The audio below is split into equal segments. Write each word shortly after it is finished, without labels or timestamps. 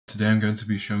Today I'm going to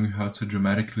be showing you how to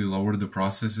dramatically lower the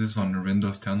processes on your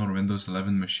Windows 10 or Windows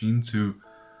 11 machine to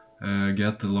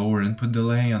get the lower input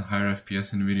delay and higher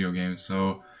FPS in video games.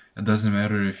 So it doesn't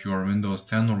matter if you are Windows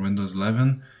 10 or Windows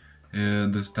 11,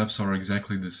 the steps are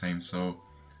exactly the same. So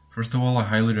first of all, I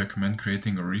highly recommend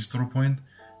creating a restore point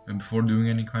before doing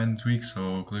any kind of tweak.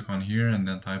 So click on here and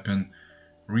then type in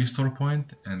restore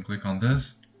point and click on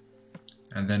this,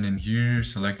 and then in here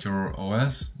select your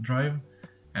OS drive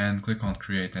and click on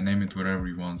create and name it whatever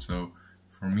you want. So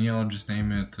for me, I'll just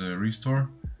name it restore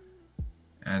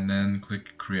and then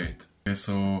click create. Okay,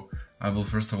 so I will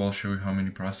first of all show you how many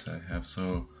processes I have.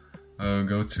 So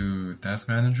go to task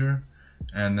manager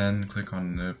and then click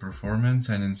on performance,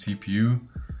 and in CPU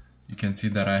you can see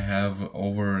that I have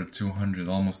over 200,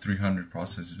 almost 300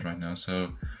 processes right now.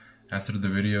 So after the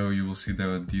video you will see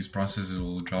that these processes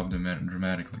will drop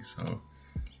dramatically. So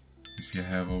you see I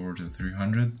have over to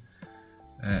 300.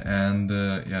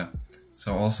 Yeah,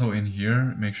 so also in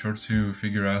here make sure to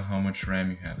figure out how much RAM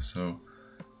you have. So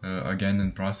again,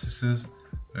 in processes,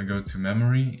 go to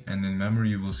memory, and in memory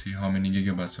you will see how many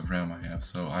gigabytes of RAM I have.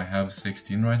 So I have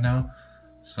 16 right now,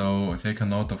 so take a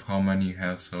note of how many you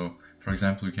have. So for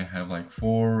example, you can have like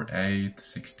 4, 8,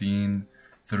 16,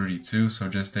 32, so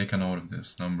just take a note of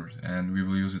this numbers and we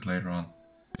will use it later on.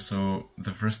 So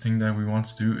the first thing that we want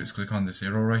to do is click on this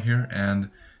arrow right here,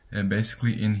 and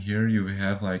basically in here you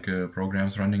have like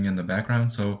programs running in the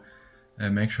background, so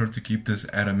make sure to keep this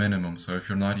at a minimum. So if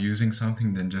you're not using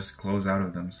something, then just close out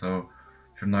of them. So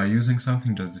if you're not using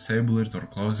something, just disable it or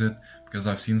close it, because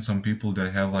I've seen some people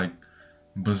that have like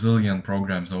bazillion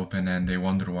programs open and they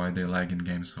wonder why they lag in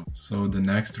games. So the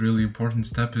next really important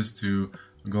step is to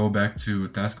go back to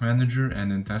task manager,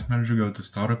 and in task manager go to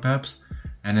startup apps,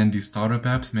 and in these startup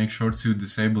apps make sure to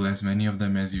disable as many of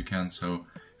them as you can. So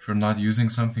if you're not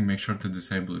using something, make sure to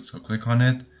disable it. So click on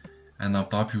it, and up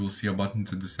top you will see a button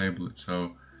to disable it.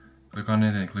 So click on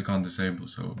it and click on disable.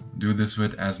 So do this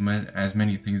with as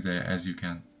many things as you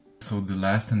can. So the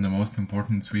last and the most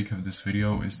important tweak of this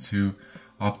video is to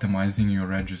optimizing your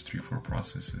registry for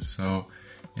processes. So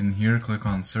in here click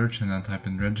on search and then type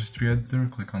in registry editor,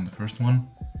 click on the first one,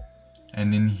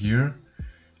 and in here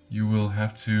you will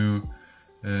have to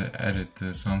edit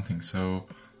something. So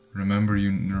remember,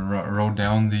 you wrote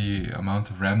down the amount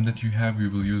of RAM that you have. We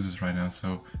will use this right now.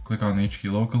 So click on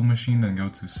HK local machine and go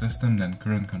to system, then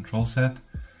current control set,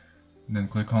 then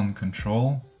click on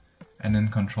control, and in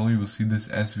control you will see this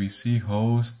SVC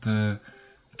host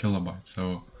kilobyte.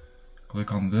 So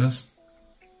click on this,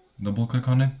 double click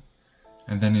on it,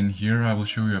 and then in here I will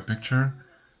show you a picture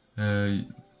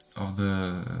of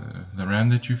the RAM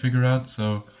that you figure out.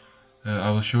 So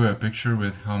I will show you a picture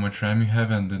with how much RAM you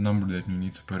have and the number that you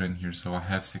need to put in here. So I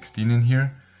have 16 in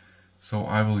here, so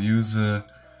I will use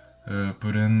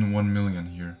put in 1 million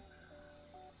here.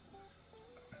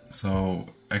 So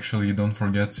actually don't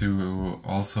forget to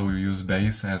also use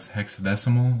base as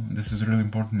hexadecimal. This is really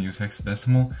important, use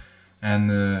hexadecimal,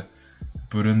 and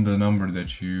put in the number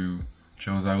that you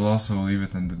chose. I will also leave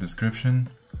it in the description.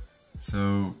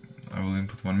 So I will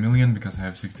input 1 million because I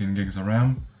have 16 gigs of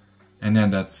RAM. And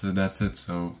then that's it.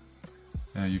 So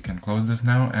you can close this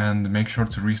now and make sure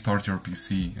to restart your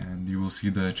PC and you will see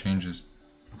the changes.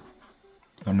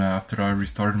 So now after I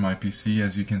restarted my PC,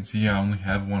 as you can see, I only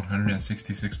have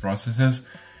 166 processes,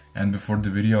 and before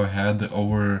the video I had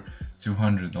over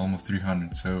 200, almost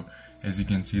 300. So as you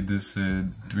can see, this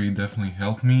tweak definitely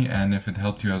helped me, and if it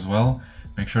helped you as well,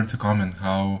 make sure to comment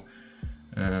how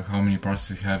many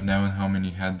processes you have now and how many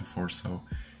you had before. So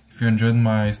if you enjoyed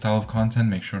my style of content,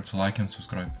 make sure to like and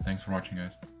subscribe. Thanks for watching,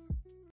 guys.